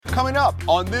Coming up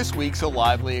on this week's A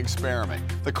Lively Experiment,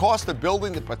 the cost of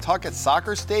building the Pawtucket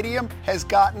Soccer Stadium has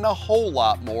gotten a whole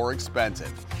lot more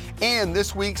expensive. And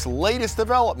this week's latest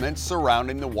developments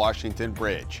surrounding the Washington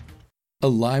Bridge. A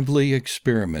Lively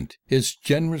Experiment is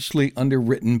generously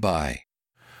underwritten by...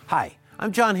 Hi,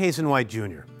 I'm John Hazen-White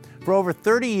Jr. For over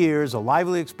 30 years, A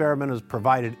Lively Experiment has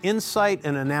provided insight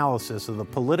and analysis of the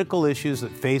political issues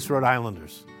that face Rhode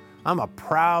Islanders. I'm a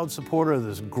proud supporter of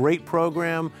this great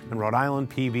program and Rhode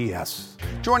Island PBS.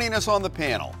 Joining us on the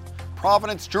panel,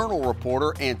 Providence Journal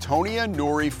reporter Antonia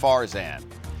Noori Farzan,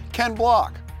 Ken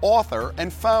Block, author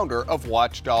and founder of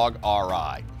Watchdog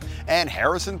RI, and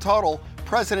Harrison Tuttle,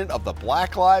 president of the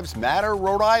Black Lives Matter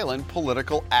Rhode Island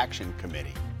Political Action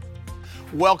Committee.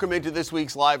 Welcome into this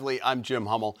week's Lively. I'm Jim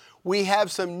Hummel. We have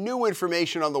some new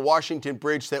information on the Washington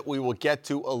Bridge that we will get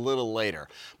to a little later.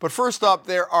 But first up,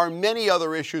 there are many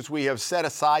other issues we have set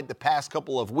aside the past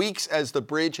couple of weeks as the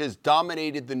bridge has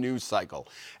dominated the news cycle.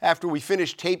 After we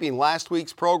finished taping last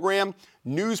week's program,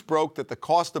 news broke that the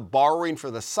cost of borrowing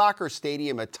for the soccer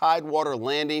stadium at Tidewater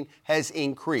Landing has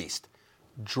increased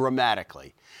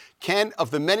dramatically. Ken, of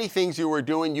the many things you were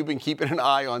doing, you've been keeping an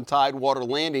eye on Tidewater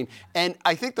Landing. And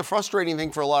I think the frustrating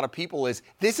thing for a lot of people is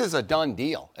this is a done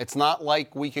deal. It's not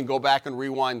like we can go back and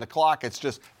rewind the clock. It's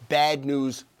just bad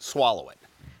news, swallow it.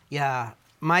 Yeah,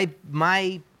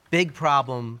 my big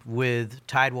problem with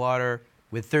Tidewater,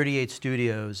 with 38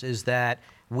 Studios, is that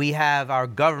we have our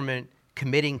government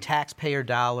committing taxpayer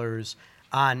dollars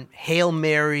on Hail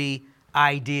Mary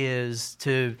ideas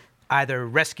to either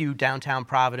rescue downtown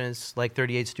Providence, like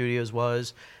 38 Studios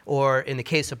was, or in the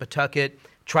case of Pawtucket,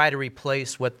 try to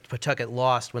replace what Pawtucket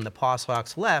lost when the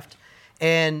Pawsox left.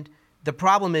 And the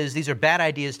problem is these are bad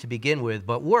ideas to begin with,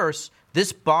 but worse,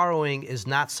 this borrowing is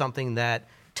not something that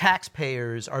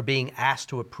taxpayers are being asked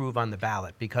to approve on the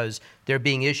ballot because they're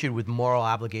being issued with moral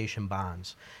obligation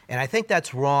bonds. And I think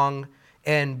that's wrong.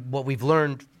 And what we've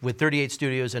learned with 38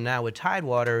 Studios and now with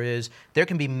Tidewater is there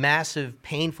can be massive,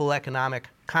 painful economic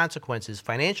consequences,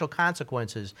 financial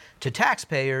consequences to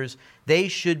taxpayers. They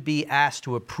should be asked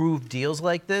to approve deals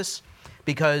like this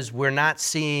because we're not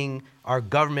seeing our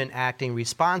government acting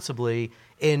responsibly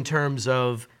in terms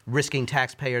of risking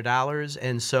taxpayer dollars.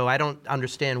 And so I don't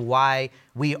understand why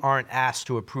we aren't asked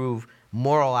to approve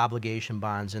moral obligation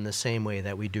bonds in the same way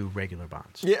that we do regular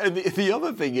bonds. Yeah, and the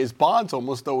other thing is bonds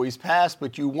almost always pass,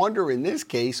 but you wonder in this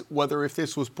case whether if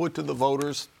this was put to the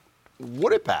voters,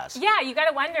 would it pass? Yeah, you got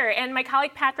to wonder. And my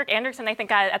colleague Patrick Anderson, I think,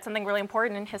 got something really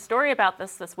important in his story about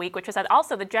this week, which is that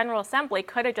also the General Assembly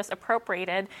could have just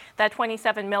appropriated that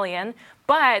 $27 million,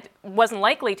 but wasn't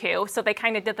likely to. So they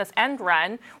kind of did this end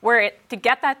run where to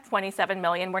get that $27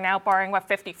 million, we're now borrowing,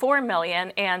 $54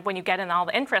 million. And when you get in all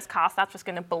the interest costs, that's just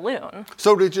going to balloon.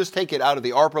 So to just take it out of the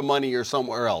ARPA money or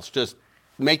somewhere else, just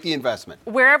make the investment.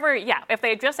 Wherever, yeah. If they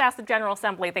had just asked the General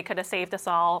Assembly, they could have saved us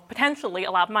all potentially a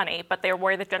lot of money, but they were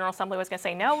worried the General Assembly was going to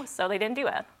say no, so they didn't do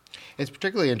it. It's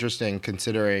particularly interesting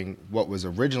considering what was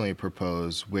originally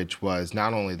proposed, which was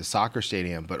not only the soccer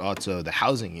stadium, but also the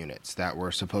housing units that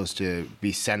were supposed to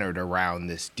be centered around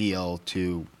this deal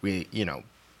to,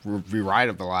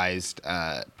 revitalize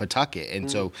Pawtucket. And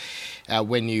so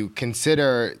when you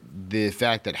consider the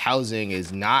fact that housing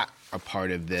is not a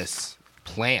part of this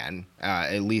plan,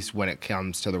 at least when it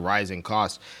comes to the rising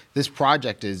costs, this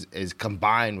project is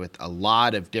combined with a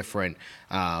lot of different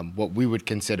what we would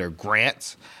consider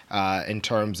grants in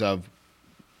terms of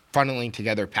funneling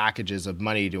together packages of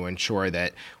money to ensure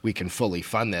that we can fully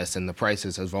fund this, and the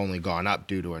prices have only gone up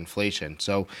due to inflation.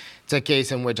 So it's a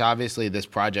case in which obviously this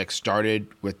project started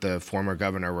with the former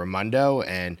Governor Raimondo,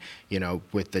 and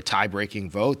with the tie-breaking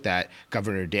vote that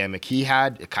Governor Dan McKee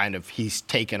had, he's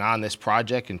taken on this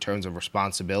project in terms of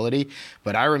responsibility.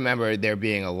 But I remember there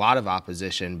being a lot of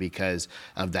opposition because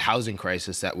of the housing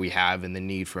crisis that we have and the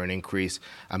need for an increased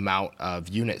amount of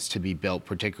units to be built,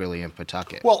 particularly in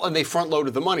Pawtucket. Well, and they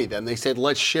front-loaded the money then. They said,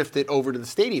 let's shift it over to the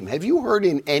stadium. Have you heard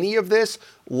in any of this,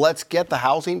 let's get the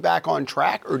housing back on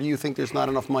track, or do you think there's not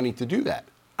enough money to do that?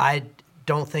 I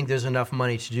don't think there's enough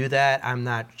money to do that. I'm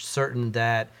not certain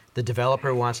that the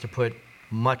developer wants to put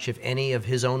much, if any, of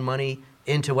his own money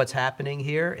into what's happening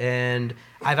here. And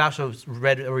I've also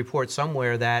read a report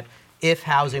somewhere that if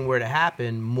housing were to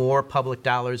happen, more public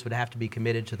dollars would have to be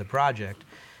committed to the project.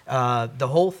 The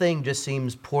whole thing just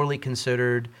seems poorly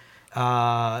considered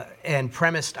and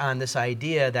premised on this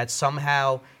idea that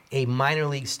somehow a minor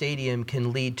league stadium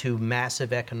can lead to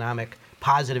massive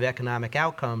positive economic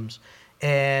outcomes.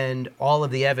 And all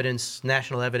of the evidence,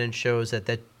 national evidence, shows that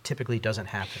that typically doesn't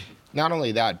happen. Not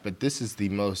only that, but this is the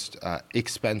most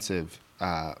expensive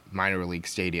minor league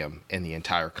stadium in the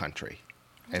entire country.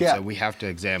 And so we have to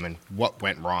examine what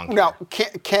went wrong. Now,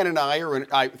 Ken and I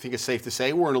I think it's safe to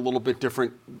say, we're in a little bit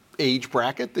different age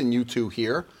bracket than you two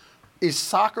here. Is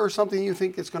soccer something you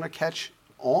think is going to catch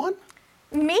on?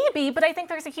 Maybe, but I think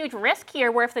there's a huge risk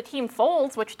here where if the team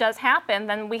folds, which does happen,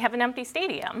 then we have an empty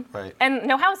stadium. Right. And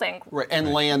no housing. Right,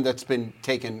 and land that's been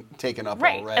taken up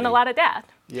right. already. And a lot of debt.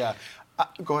 Yeah.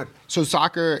 Go ahead. So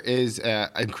soccer is an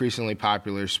increasingly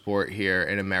popular sport here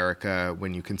in America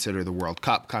when you consider the World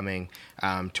Cup coming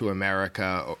to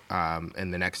America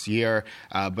in the next year,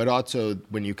 but also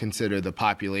when you consider the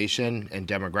population and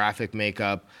demographic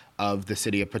makeup of the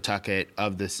city of Pawtucket,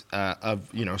 of this,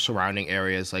 surrounding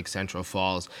areas like Central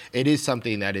Falls. It is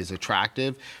something that is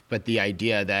attractive, but the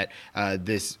idea that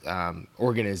this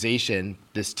organization,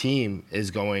 this team,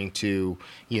 is going to,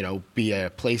 be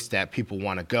a place that people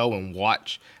want to go and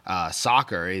watch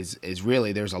soccer is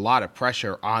really, there's a lot of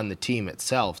pressure on the team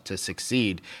itself to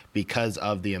succeed because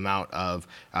of the amount of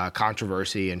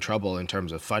controversy and trouble in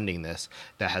terms of funding this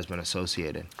that has been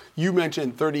associated. You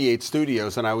mentioned 38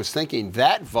 studios, and I was thinking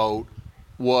that vote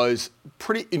was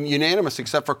pretty unanimous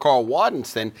except for Carl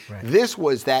Wadenston. Right. This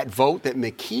was that vote that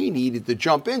McKee needed to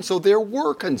jump in, so there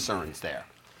were concerns there.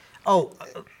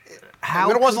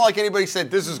 It wasn't like anybody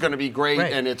said this is going to be great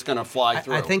and it's going to fly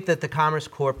through. I think that the Commerce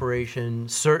Corporation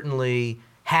certainly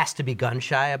has to be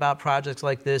gun-shy about projects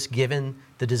like this, given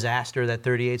the disaster that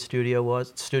 38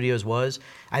 Studios was.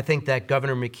 I think that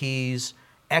Governor McKee's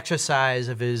exercise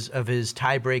of his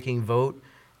tie-breaking vote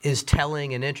is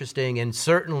telling and interesting, and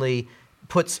certainly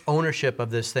puts ownership of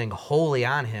this thing wholly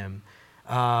on him.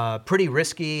 Pretty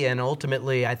risky, and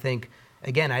ultimately, I think,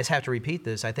 again, I just have to repeat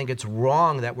this, I think it's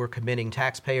wrong that we're committing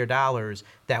taxpayer dollars,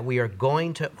 that we are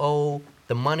going to owe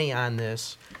the money on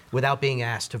this without being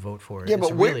asked to vote for it. Yeah,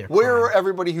 but where are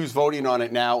everybody who's voting on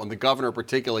it now, and the governor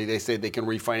particularly, they say they can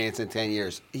refinance in 10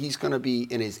 years. He's going to be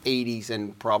in his 80s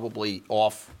and probably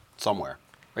off somewhere.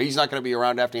 Or he's not going to be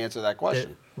around to have to answer that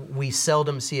question. We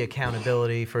seldom see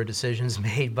accountability for decisions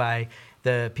made by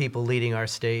the people leading our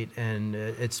state, and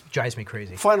it drives me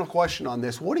crazy. Final question on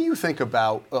this. What do you think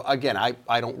about, again,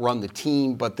 I don't run the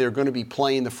team, but they're going to be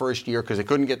playing the first year because they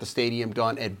couldn't get the stadium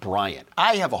done at Bryant.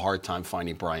 I have a hard time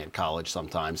finding Bryant College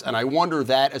sometimes, and I wonder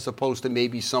that as opposed to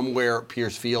maybe somewhere,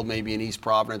 Pierce Field, maybe in East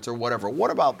Providence or whatever. What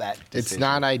about that decision? It's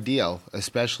not ideal,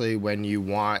 especially when you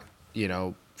want,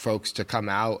 folks to come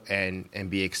out and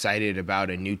be excited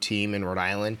about a new team in Rhode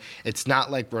Island. It's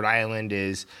not like Rhode Island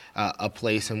is a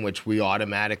place in which we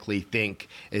automatically think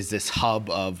is this hub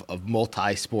of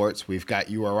multi-sports. We've got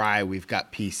URI, we've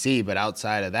got PC, but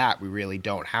outside of that, we really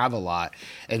don't have a lot.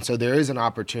 And so there is an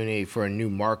opportunity for a new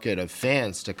market of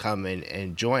fans to come in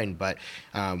and join, but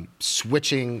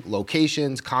switching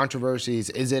locations, controversies,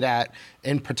 is it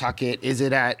in Pawtucket, is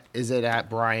it at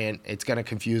Bryant? It's going to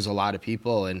confuse a lot of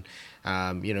people, and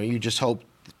you just hope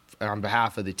on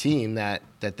behalf of the team that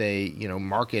they,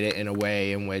 market it in a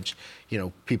way in which,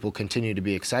 people continue to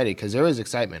be excited, because there is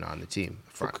excitement on the team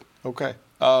front. Okay.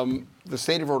 The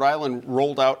state of Rhode Island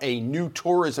rolled out a new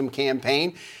tourism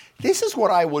campaign. This is what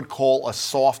I would call a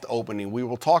soft opening. We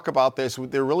will talk about this.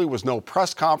 There really was no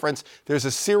press conference. There's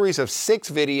a series of 6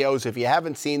 videos. If you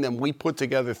haven't seen them, we put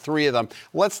together 3 of them.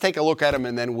 Let's take a look at them,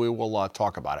 and then we will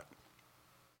talk about it.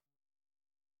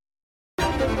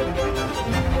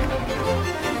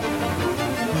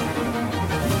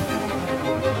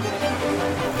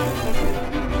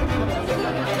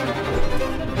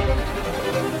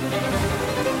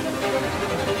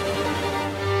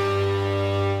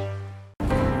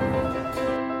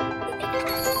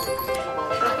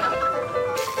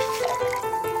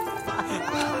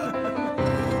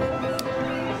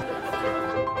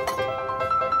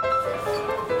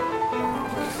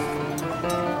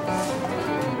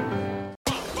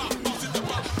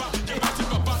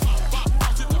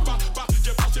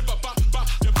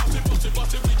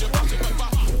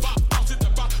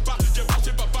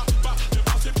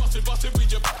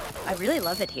 I really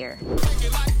love it here.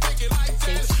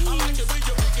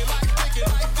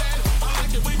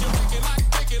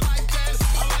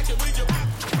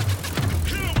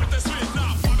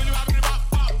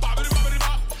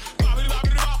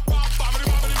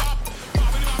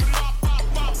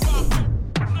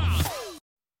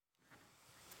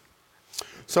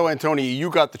 So, Antonia, you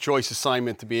got the choice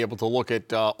assignment to be able to look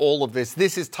at all of this.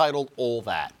 This is titled All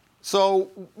That. So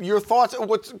your thoughts,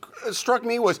 what struck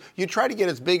me was you tried to get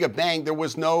as big a bang. There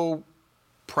was no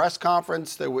press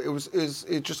conference? It was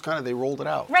just kind of, they rolled it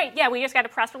out. Right, yeah, we just got a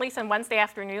press release on Wednesday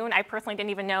afternoon. I personally didn't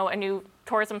even know a new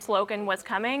tourism slogan was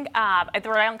coming. The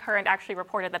Rhode Island Current actually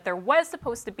reported that there was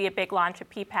supposed to be a big launch of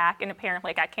PPAC, and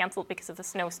apparently it got canceled because of the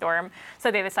snowstorm.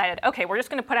 So they decided, okay, we're just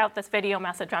going to put out this video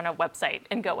message on a website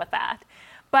and go with that.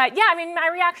 But yeah, I mean, my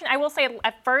reaction, I will say,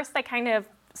 at first I kind of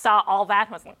saw all that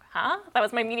and was like, huh? That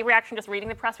was my immediate reaction just reading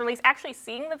the press release. Actually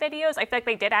seeing the videos, I feel like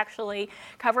they did actually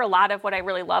cover a lot of what I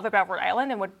really love about Rhode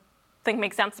Island and would think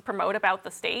makes sense to promote about the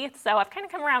state. So I've kind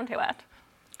of come around to it.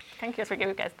 Kind of curious what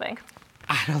you guys think.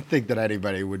 I don't think that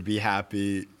anybody would be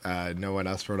happy, knowing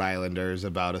us Rhode Islanders,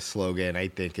 about a slogan. I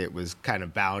think it was kind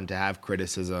of bound to have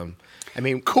criticism. I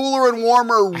mean, cooler and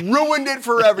warmer ruined it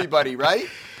for everybody, right?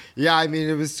 Yeah, I mean,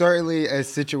 it was certainly a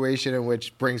situation in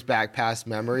which brings back past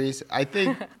memories. I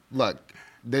think, look,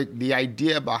 the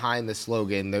idea behind the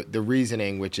slogan, the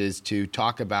reasoning, which is to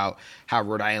talk about how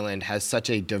Rhode Island has such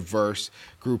a diverse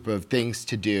group of things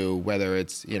to do, whether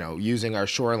it's, using our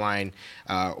shoreline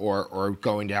or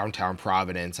going downtown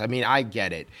Providence. I mean, I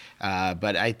get it,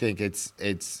 but I think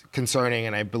it's concerning,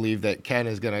 and I believe that Ken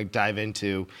is going to dive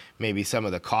into maybe some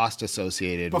of the cost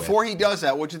associated with it. Before he does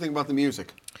that, what do you think about the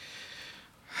music?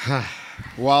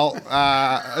 Well,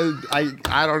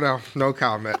 I don't know. No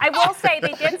comment. I will say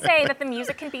they did say that the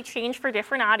music can be changed for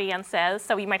different audiences,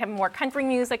 so you might have more country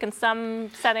music in some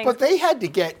settings. But they had to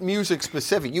get music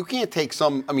specific. You can't take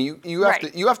some. I mean, you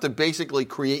have to basically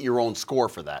create your own score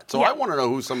for that. So I want to know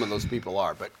who some of those people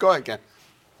are. But go ahead, Ken.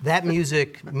 That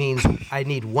music means I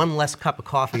need one less cup of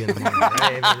coffee in the morning.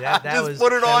 Right? I mean, Just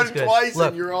put it on twice,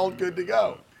 and you're all good to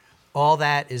go. All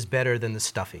that is better than the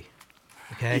stuffy.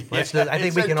 Okay, I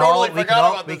think we can all admit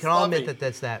that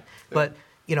that's that. But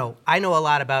I know a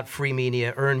lot about free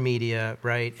media, earned media,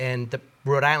 right? And the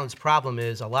Rhode Island's problem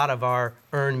is a lot of our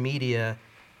earned media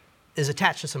is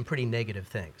attached to some pretty negative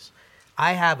things.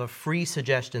 I have a free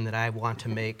suggestion that I want to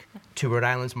make to Rhode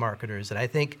Island's marketers that I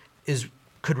think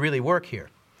could really work here.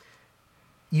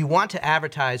 You want to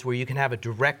advertise where you can have a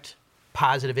direct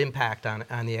positive impact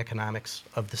on the economics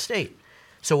of the state.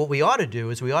 So what we ought to do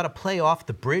is we ought to play off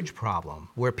the bridge problem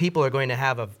where people are going to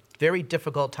have a very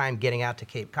difficult time getting out to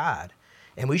Cape Cod.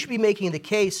 And we should be making the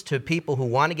case to people who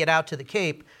want to get out to the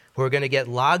Cape who are going to get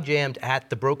log jammed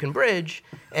at the broken bridge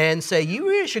and say, you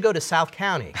really should go to South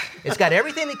County. It's got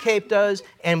everything the Cape does,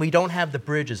 and we don't have the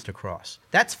bridges to cross.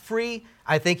 That's free.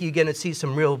 I think you're going to see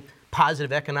some real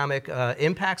positive economic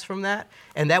impacts from that.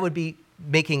 And that would be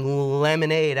making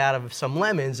lemonade out of some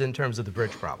lemons in terms of the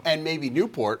bridge problem. And maybe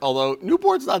Newport, although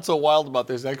Newport's not so wild about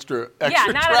this extra not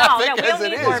traffic at all. No, we as don't it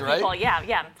need is, more right? people.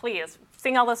 Yeah, please.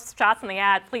 Seeing all those shots in the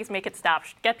ad, please make it stop.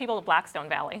 Get people to Blackstone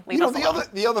Valley. Leave us alone.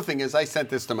 The other thing is, I sent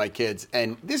this to my kids,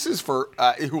 and this is for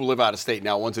who live out of state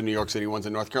now. One's in New York City, one's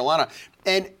in North Carolina.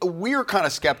 And we're kind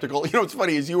of skeptical. What's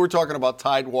funny is you were talking about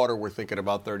Tidewater. We're thinking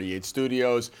about 38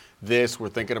 Studios. We're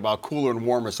thinking about cooler and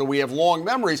warmer. So we have long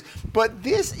memories. But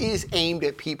this is aimed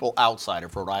at people outside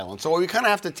of Rhode Island. So we kind of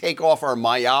have to take off our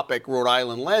myopic Rhode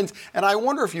Island lens. And I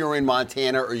wonder if you're in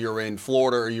Montana or you're in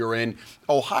Florida or you're in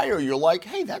Ohio, you're like,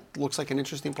 hey, that looks like an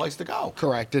interesting place to go.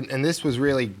 Correct. And this was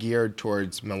really geared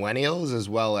towards millennials, as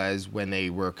well as when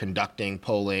they were conducting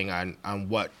polling on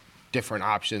what different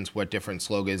options, what different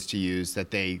slogans to use,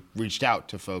 that they reached out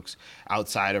to folks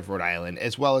outside of Rhode Island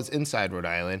as well as inside Rhode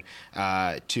Island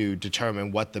to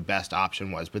determine what the best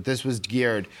option was. But this was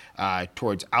geared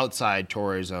towards outside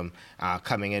tourism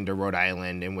coming into Rhode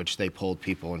Island, in which they polled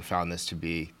people and found this to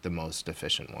be the most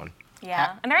efficient one.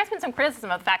 Yeah, and there has been some criticism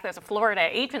of the fact there's a Florida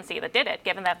agency that did it,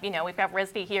 given that, we've got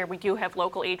RISD here, we do have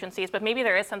local agencies, but maybe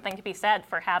there is something to be said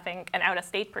for having an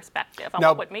out-of-state perspective on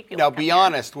what would make people Now, be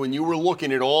honest, when you were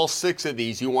looking at all 6 of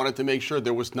these, you wanted to make sure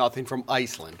there was nothing from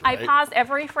Iceland, right? I paused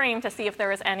every frame to see if there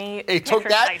was any pictures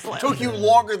of Iceland. Took you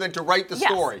longer than to write the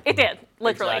story. It did,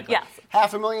 literally, Exactly.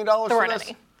 yes. $500,000 There for weren't this?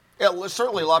 any. Yeah, well,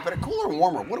 certainly a lot, but cooler and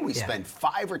warmer. What do we spend?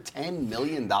 $5 or $10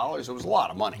 million? It was a lot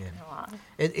of money.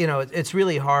 It's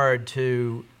really hard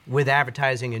to, with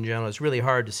advertising in general, it's really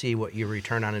hard to see what your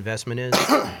return on investment is.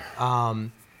 I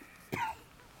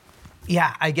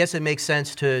guess it makes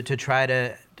sense to try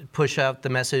to push out the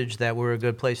message that we're a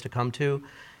good place to come to.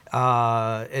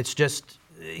 It's just,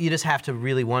 you just have to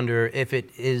really wonder if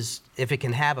it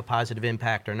can have a positive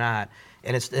impact or not.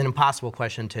 And it's an impossible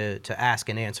question to ask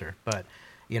and answer. But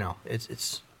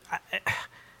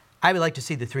I would like to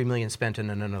see the $3 million spent in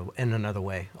another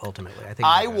way. Ultimately,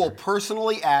 I will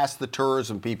personally ask the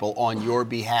tourism people on your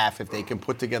behalf if they can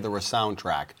put together a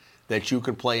soundtrack that you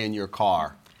can play in your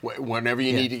car Whenever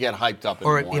you need to get hyped up in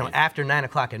or the morning. after 9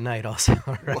 o'clock at night also.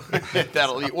 Well,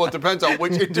 it depends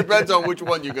on which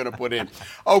one you're going to put in.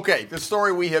 Okay, the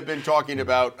story we have been talking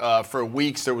about for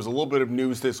weeks. There was a little bit of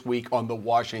news this week on the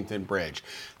Washington Bridge.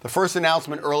 The first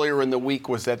announcement earlier in the week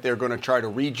was that they're going to try to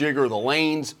rejigger the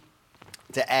lanes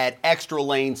to add extra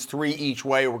lanes, 3 each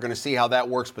way. We're going to see how that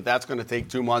works, but that's going to take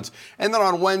 2 months. And then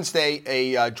on Wednesday,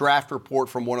 a draft report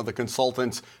from one of the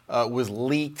consultants was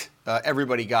leaked.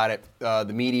 Everybody got it,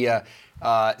 the media,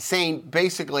 saying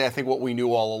basically, I think what we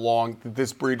knew all along, that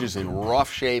this bridge is in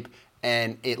rough shape,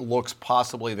 and it looks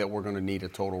possibly that we're going to need a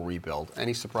total rebuild.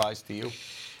 Any surprise to you?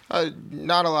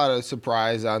 Not a lot of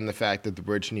surprise on the fact that the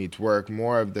bridge needs work.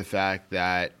 More of the fact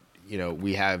that,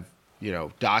 we have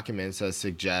documents that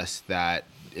suggest that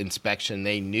inspection,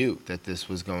 they knew that this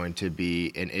was going to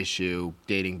be an issue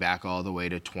dating back all the way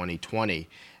to 2020.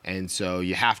 And so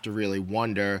you have to really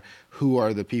wonder who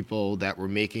are the people that were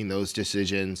making those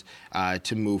decisions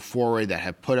to move forward that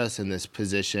have put us in this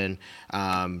position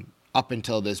up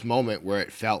until this moment where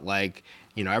it felt like,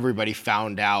 everybody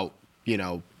found out,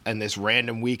 in this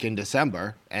random week in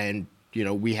December, and,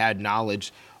 we had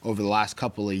knowledge over the last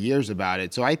couple of years about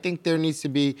it. So I think there needs to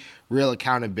be real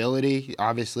accountability.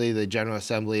 Obviously, the General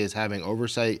Assembly is having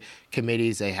oversight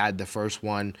committees. They had the first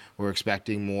one. We're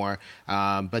expecting more.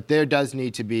 But there does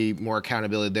need to be more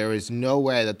accountability. There is no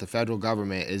way that the federal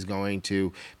government is going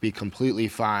to be completely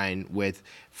fine with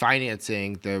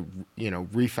financing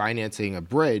refinancing a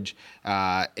bridge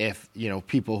if,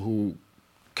 people who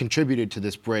contributed to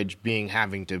this bridge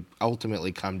having to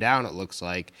ultimately come down, it looks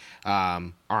like,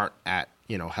 aren't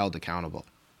held accountable.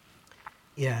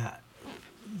 Yeah,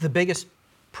 the biggest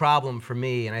problem for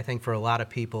me, and I think for a lot of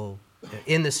people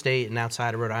in the state and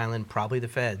outside of Rhode Island, probably the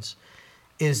feds,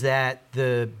 is that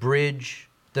the bridge,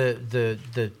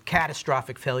 the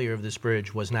catastrophic failure of this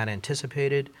bridge was not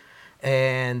anticipated,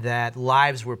 and that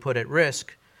lives were put at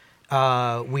risk.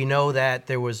 We know that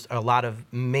there was a lot of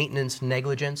maintenance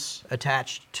negligence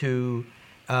attached to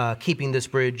keeping this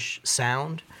bridge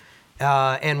sound.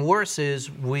 And worse is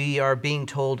we are being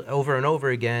told over and over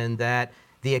again that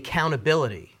the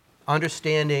accountability,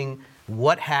 understanding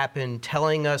what happened,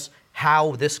 telling us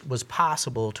how this was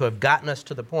possible to have gotten us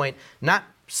to the point, not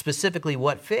specifically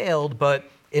what failed, but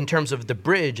in terms of the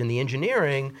bridge and the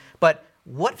engineering, but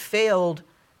what failed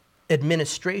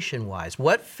administration-wise,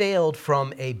 what failed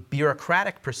from a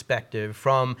bureaucratic perspective,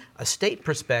 from a state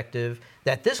perspective,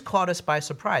 that this caught us by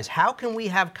surprise. How can we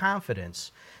have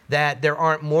confidence that there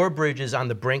aren't more bridges on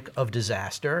the brink of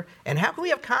disaster? And how can we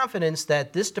have confidence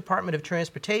that this Department of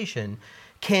Transportation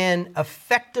can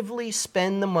effectively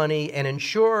spend the money and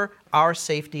ensure our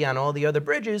safety on all the other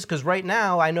bridges? Because right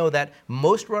now, I know that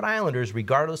most Rhode Islanders,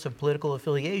 regardless of political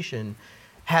affiliation,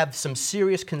 have some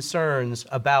serious concerns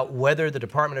about whether the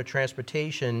Department of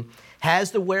Transportation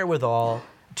has the wherewithal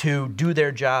to do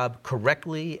their job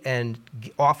correctly and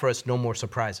offer us no more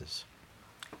surprises.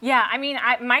 Yeah,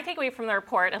 my takeaway from the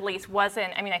report at least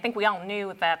wasn't, I think we all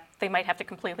knew that they might have to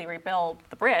completely rebuild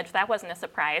the bridge. That wasn't a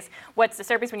surprise. What's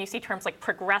disturbing is when you see terms like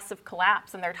progressive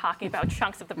collapse and they're talking about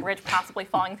chunks of the bridge possibly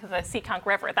falling to the Seekonk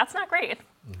River. That's not great.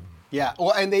 Yeah,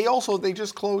 well, and they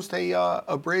just closed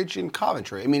a bridge in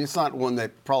Coventry. It's not one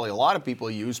that probably a lot of people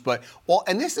use, but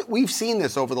we've seen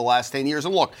this over the last 10 years.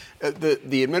 And look,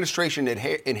 the administration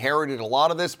inherited a lot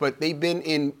of this, but they've been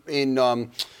in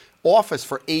office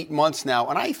for 8 months now,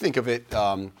 and I think of it,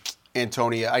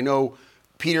 Antonia. I know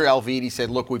Peter Alviti said,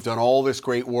 "Look, we've done all this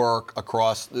great work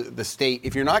across the state.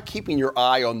 If you're not keeping your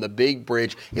eye on the big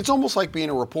bridge, it's almost like being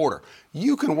a reporter.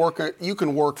 You can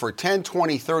work for 10,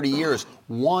 20, 30 years.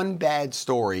 One bad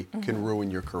story can ruin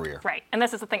your career." Right, and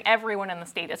this is the thing everyone in the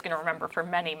state is going to remember for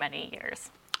many, many years.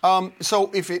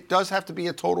 So if it does have to be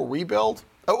a total rebuild,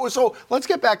 so let's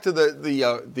get back to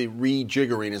the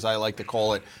rejiggering, as I like to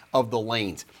call it, of the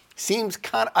lanes. Seems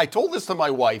I told this to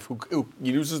my wife, who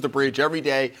uses the bridge every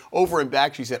day over and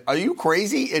back. She said, "Are you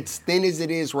crazy? It's thin as it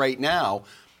is right now."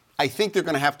 I think they're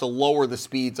going to have to lower the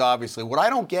speeds, obviously. What I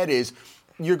don't get is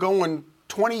you're going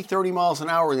 20, 30 miles an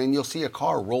hour, and then you'll see a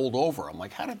car rolled over. I'm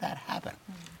like, how did that happen?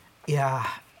 Yeah,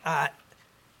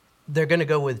 they're going to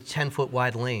go with 10-foot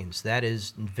wide lanes. That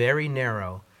is very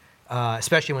narrow,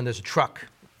 especially when there's a truck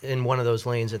in one of those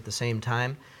lanes at the same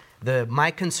time. My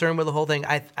concern with the whole thing,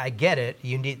 I get it.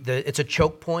 You need it's a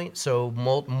choke point, so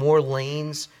more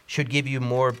lanes should give you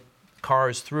more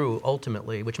cars through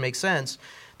ultimately, which makes sense.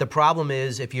 The problem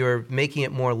is if you're making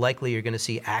it more likely you're going to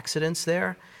see accidents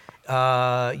there,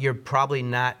 you're probably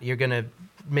not. You're going to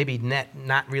maybe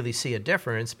not really see a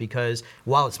difference, because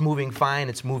while it's moving fine,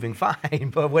 it's moving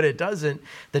fine. But when it doesn't,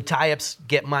 the tie-ups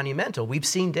get monumental. We've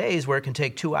seen days where it can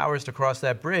take 2 hours to cross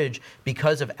that bridge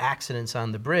because of accidents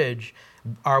on the bridge.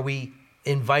 Are we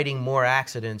inviting more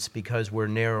accidents because we're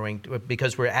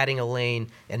adding a lane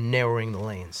and narrowing the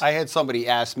lanes? I had somebody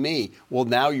ask me, well,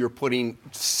 now you're putting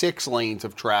 6 lanes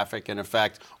of traffic in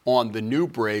effect on the new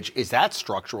bridge. Is that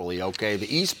structurally okay?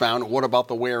 The eastbound, what about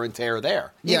the wear and tear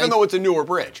there? Even though it's a newer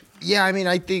bridge. Yeah, I mean,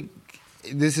 I think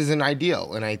this isn't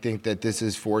ideal, and I think that this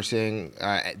is forcing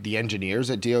the engineers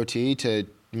at DOT to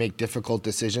make difficult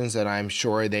decisions that I'm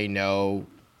sure they know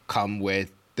come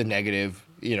with the negative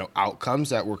outcomes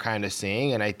that we're kind of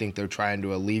seeing. And I think they're trying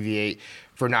to alleviate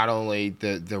for not only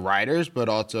the riders, but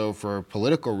also for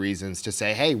political reasons to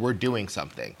say, hey, we're doing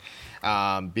something.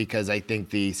 Because I think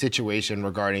the situation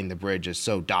regarding the bridge is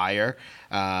so dire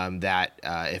that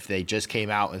if they just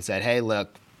came out and said, hey,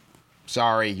 look,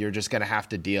 sorry, you're just going to have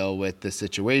to deal with the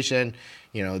situation.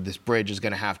 This bridge is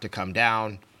going to have to come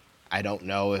down. I don't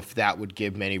know if that would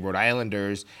give many Rhode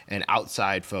Islanders and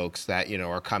outside folks that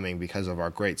are coming because of our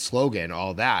great slogan,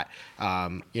 all that,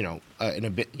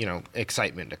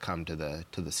 excitement to come to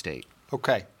the state.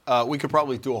 Okay, we could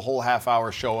probably do a whole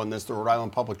half-hour show on this. The Rhode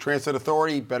Island Public Transit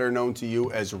Authority, better known to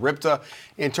you as RIPTA.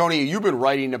 Antonia, you've been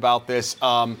writing about this.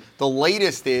 The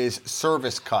latest is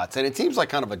service cuts, and it seems like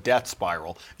kind of a death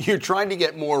spiral. You're trying to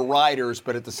get more riders,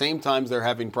 but at the same time, they're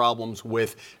having problems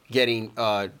with getting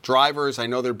drivers. I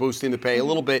know they're boosting the pay a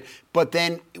little bit, but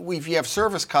then if you have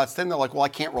service cuts, then they're like, well, I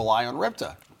can't rely on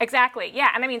RIPTA. Exactly, yeah.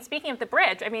 And I mean, speaking of the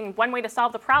bridge, I mean, one way to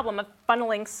solve the problem of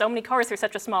funneling so many cars through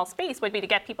such a small space would be to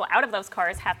get people out of those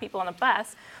cars, have people on a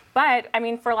bus. But I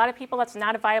mean, for a lot of people, that's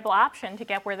not a viable option to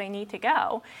get where they need to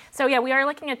go. So yeah, we are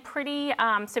looking at pretty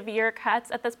severe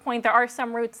cuts at this point. There are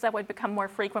some routes that would become more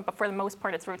frequent, but for the most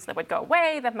part, it's routes that would go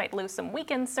away, that might lose some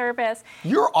weekend service.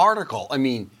 Your article, I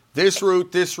mean, this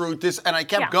route, and I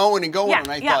kept going and going, and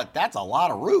I thought, that's a lot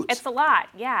of routes. It's a lot,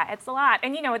 yeah, it's a lot.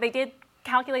 And they did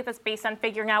calculate this based on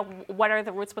figuring out what are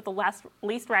the routes with the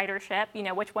least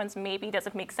ridership, which ones maybe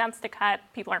doesn't make sense to cut,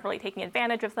 people aren't really taking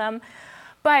advantage of them.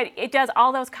 But it does,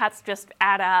 all those cuts just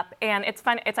add up. And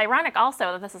it's ironic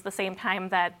also that this is the same time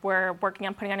that we're working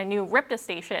on putting on a new RIPTA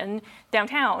station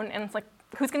downtown, and it's like,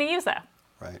 who's going to use that?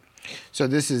 Right. So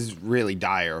this is really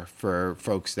dire for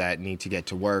folks that need to get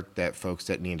to work, that folks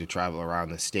that need to travel around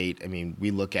the state. I mean,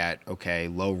 we look at, low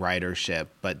ridership,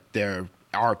 but there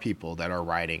are people that are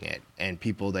riding it, and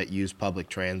people that use public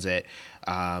transit,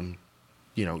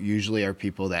 usually are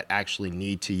people that actually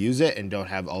need to use it and don't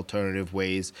have alternative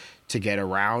ways to get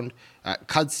around.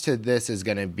 Cuts to this is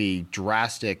going to be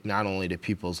drastic, not only to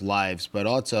people's lives, but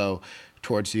also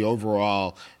towards the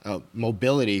overall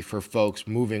mobility for folks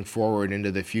moving forward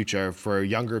into the future, for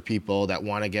younger people that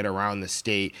want to get around the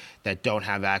state that don't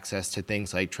have access to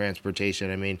things like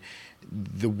transportation. I mean,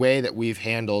 the way that we've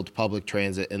handled public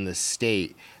transit in the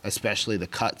state, especially the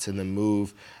cuts and the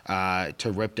move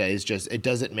to RIPTA, is just, it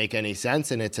doesn't make any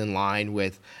sense, and it's in line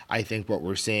with, I think, what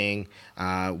we're seeing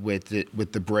with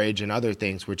the bridge and other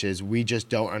things, which is we just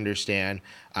don't understand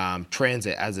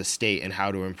transit as a state and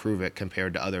how to improve it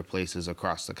compared to other places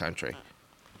across the country.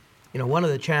 One of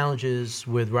the challenges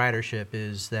with ridership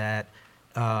is that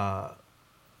the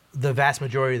vast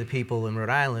majority of the people in Rhode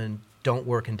Island don't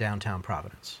work in downtown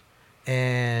Providence.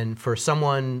 And for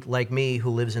someone like me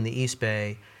who lives in the East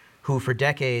Bay, who for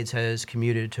decades has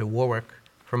commuted to Warwick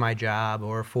for my job,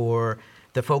 or for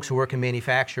the folks who work in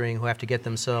manufacturing who have to get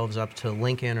themselves up to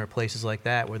Lincoln or places like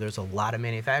that where there's a lot of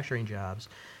manufacturing jobs,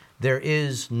 there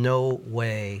is no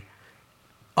way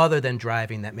other than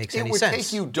driving that makes any sense. It would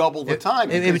take you double the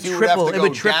time. It would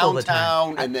triple the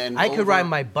time. And then I could ride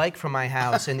my bike from my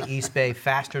house in the East Bay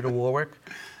faster to Warwick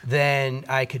than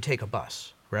I could take a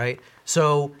bus, right?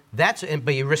 So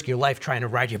but you risk your life trying to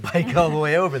ride your bike all the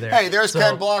way over there. Hey, there's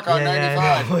Ken Block on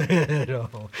 95. I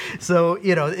know. So,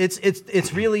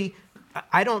 it's really,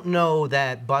 I don't know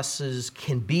that buses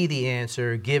can be the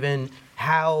answer given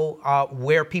how,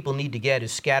 where people need to get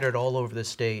is scattered all over the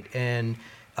state. And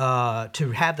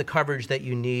to have the coverage that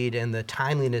you need and the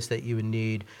timeliness that you would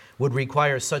need would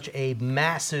require such a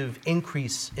massive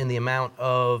increase in the amount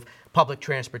of public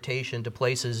transportation to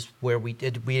places where we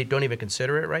don't even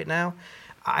consider it right now.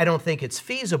 I don't think it's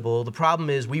feasible. The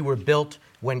problem is we were built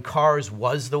when cars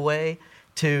was the way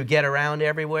to get around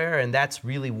everywhere, and that's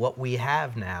really what we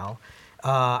have now.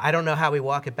 I don't know how we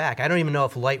walk it back. I don't even know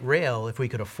if light rail, if we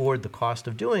could afford the cost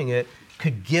of doing it,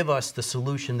 could give us the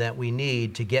solution that we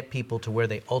need to get people to where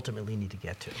they ultimately need to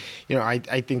get to. You know, I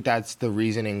think that's the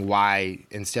reasoning why,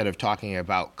 instead of talking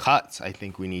about cuts, I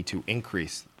think we need to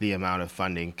increase the amount of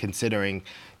funding, considering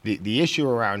the issue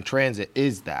around transit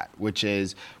is that, which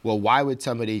is, well, why would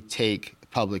somebody take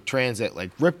public transit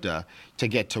like RIPTA to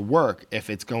get to work if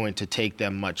it's going to take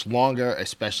them much longer,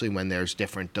 especially when there's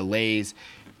different delays?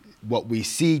 What we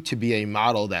see to be a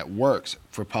model that works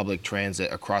for public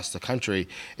transit across the country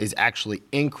is actually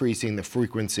increasing the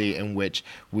frequency in which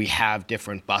we have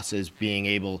different buses being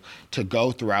able to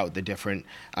go throughout the different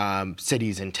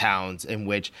cities and towns, in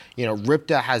which, you know,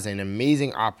 RIPTA has an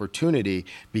amazing opportunity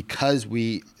because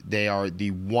they are the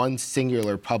one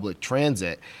singular public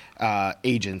transit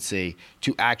agency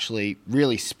to actually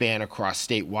really span across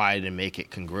statewide and make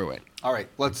it congruent. All right,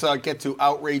 let's get to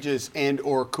outrages and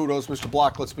or kudos. Mr.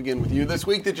 Block, let's begin with you this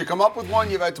week. Did you come up with one?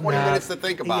 You've had 20 minutes to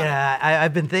think about it. Yeah,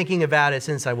 I've been thinking about it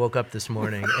since I woke up this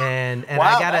morning. And wow,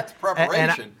 I gotta, that's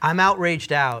preparation. And I'm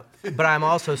outraged out, but I'm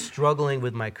also struggling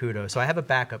with my kudo. So I have a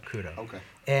backup kudo. Okay.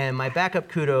 And my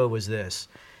backup kudo was this.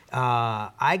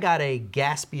 I got a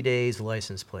Gaspy Days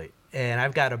license plate, and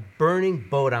I've got a burning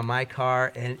boat on my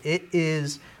car, and it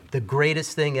is the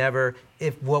greatest thing ever.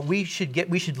 We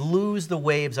should lose the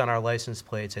waves on our license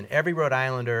plates, and every Rhode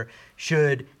Islander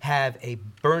should have a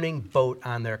burning boat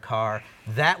on their car.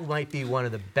 That might be one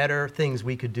of the better things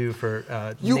we could do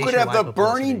for you could have the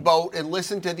burning boat and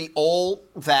listen to the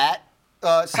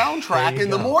soundtrack in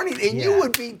the morning, and you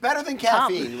would be better than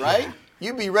caffeine, right?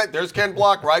 You'd be right. There's Ken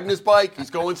Block riding his bike. He's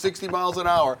going 60 miles an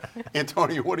hour.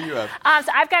 Antonia, what do you have?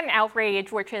 So I've got an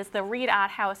outrage, which is the Reed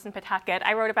Ott House in Pawtucket.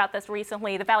 I wrote about this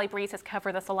recently. The Valley Breeze has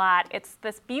covered this a lot. It's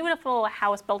this beautiful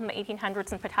house built in the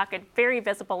 1800s in Pawtucket, very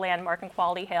visible landmark in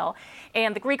Quality Hill.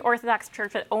 And the Greek Orthodox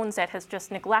Church that owns it has just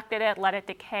neglected it, let it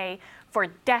decay for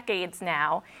decades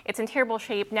now. It's in terrible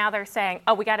shape. Now they're saying,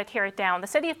 oh, we got to tear it down. The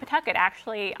city of Pawtucket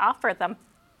actually offered them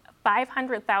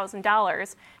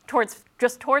 $500,000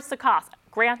 towards the cost,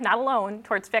 grant, not a loan,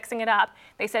 towards fixing it up.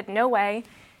 They said, no way,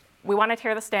 we want to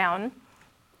tear this down.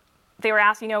 They were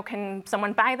asked, can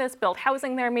someone buy this, build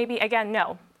housing there maybe? Again,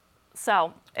 no.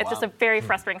 So it's just a very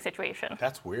frustrating situation.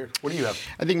 That's weird. What do you have?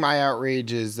 I think my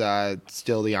outrage is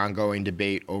still the ongoing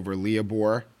debate over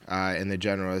Leobor in the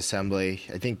General Assembly.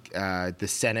 I think the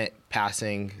Senate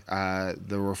passing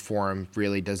the reform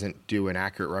really doesn't do an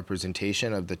accurate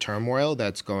representation of the turmoil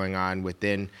that's going on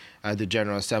within the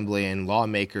General Assembly and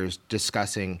lawmakers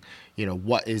discussing,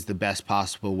 what is the best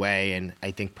possible way. And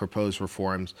I think proposed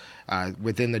reforms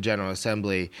within the General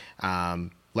Assembly,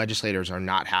 legislators are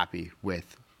not happy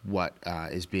with what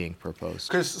is being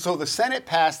proposed. So the Senate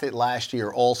passed it last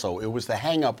year also. It was the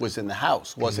hang-up was in the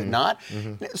House, was it not?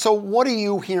 Mm-hmm. So what are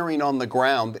you hearing on the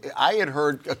ground? I had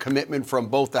heard a commitment from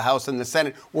both the House and the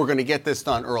Senate, we're going to get this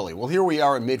done early. Well, here we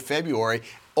are in mid-February.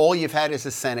 All you've had is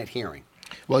a Senate hearing.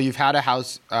 Well, you've had a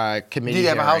House committee hearing. Did you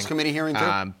have a House committee hearing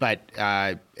too? But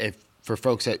if for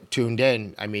folks that tuned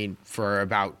in, for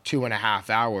about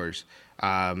 2.5 hours,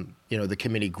 the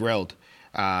committee grilled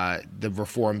the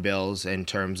reform bills in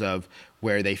terms of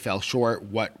where they fell short,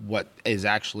 what is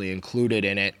actually included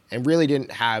in it, and really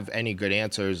didn't have any good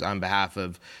answers on behalf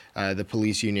of the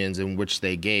police unions in which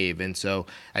they gave. And so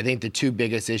I think the two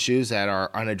biggest issues that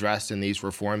are unaddressed in these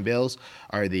reform bills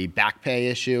are the back pay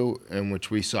issue, in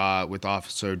which we saw with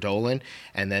Officer Dolan,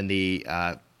 and then the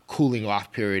cooling off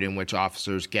period in which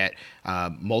officers get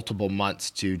multiple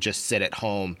months to just sit at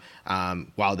home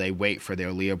while they wait for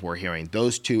their Leobor hearing.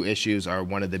 Those two issues are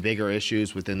one of the bigger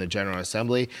issues within the General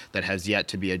Assembly that has yet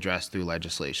to be addressed through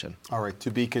legislation. All right,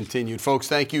 to be continued. Folks,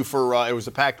 thank you for, it was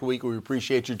a packed week. We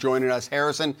appreciate you joining us.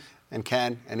 Harrison and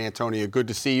Ken and Antonia, good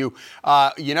to see you.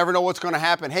 You never know what's going to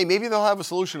happen. Hey, maybe they'll have a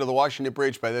solution to the Washington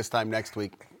Bridge by this time next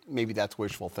week. Maybe that's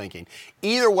wishful thinking.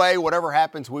 Either way, whatever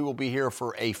happens, we will be here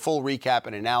for a full recap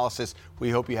and analysis. We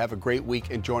hope you have a great week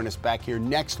and join us back here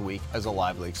next week as A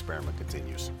Lively Experiment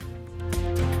continues.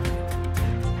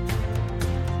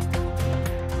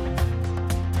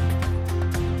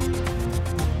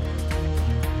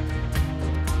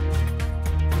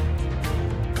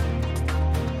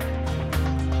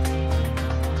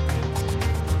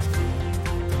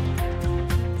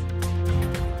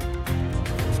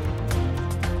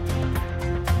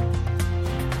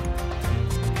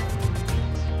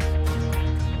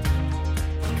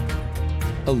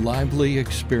 A Lively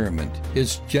Experiment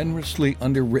is generously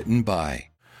underwritten by...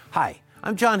 Hi,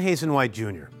 I'm John Hazen White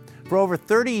Jr. For over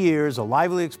 30 years, A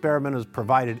Lively Experiment has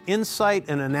provided insight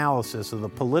and analysis of the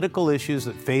political issues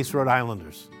that face Rhode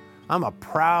Islanders. I'm a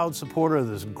proud supporter of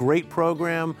this great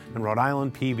program and Rhode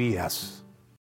Island PBS.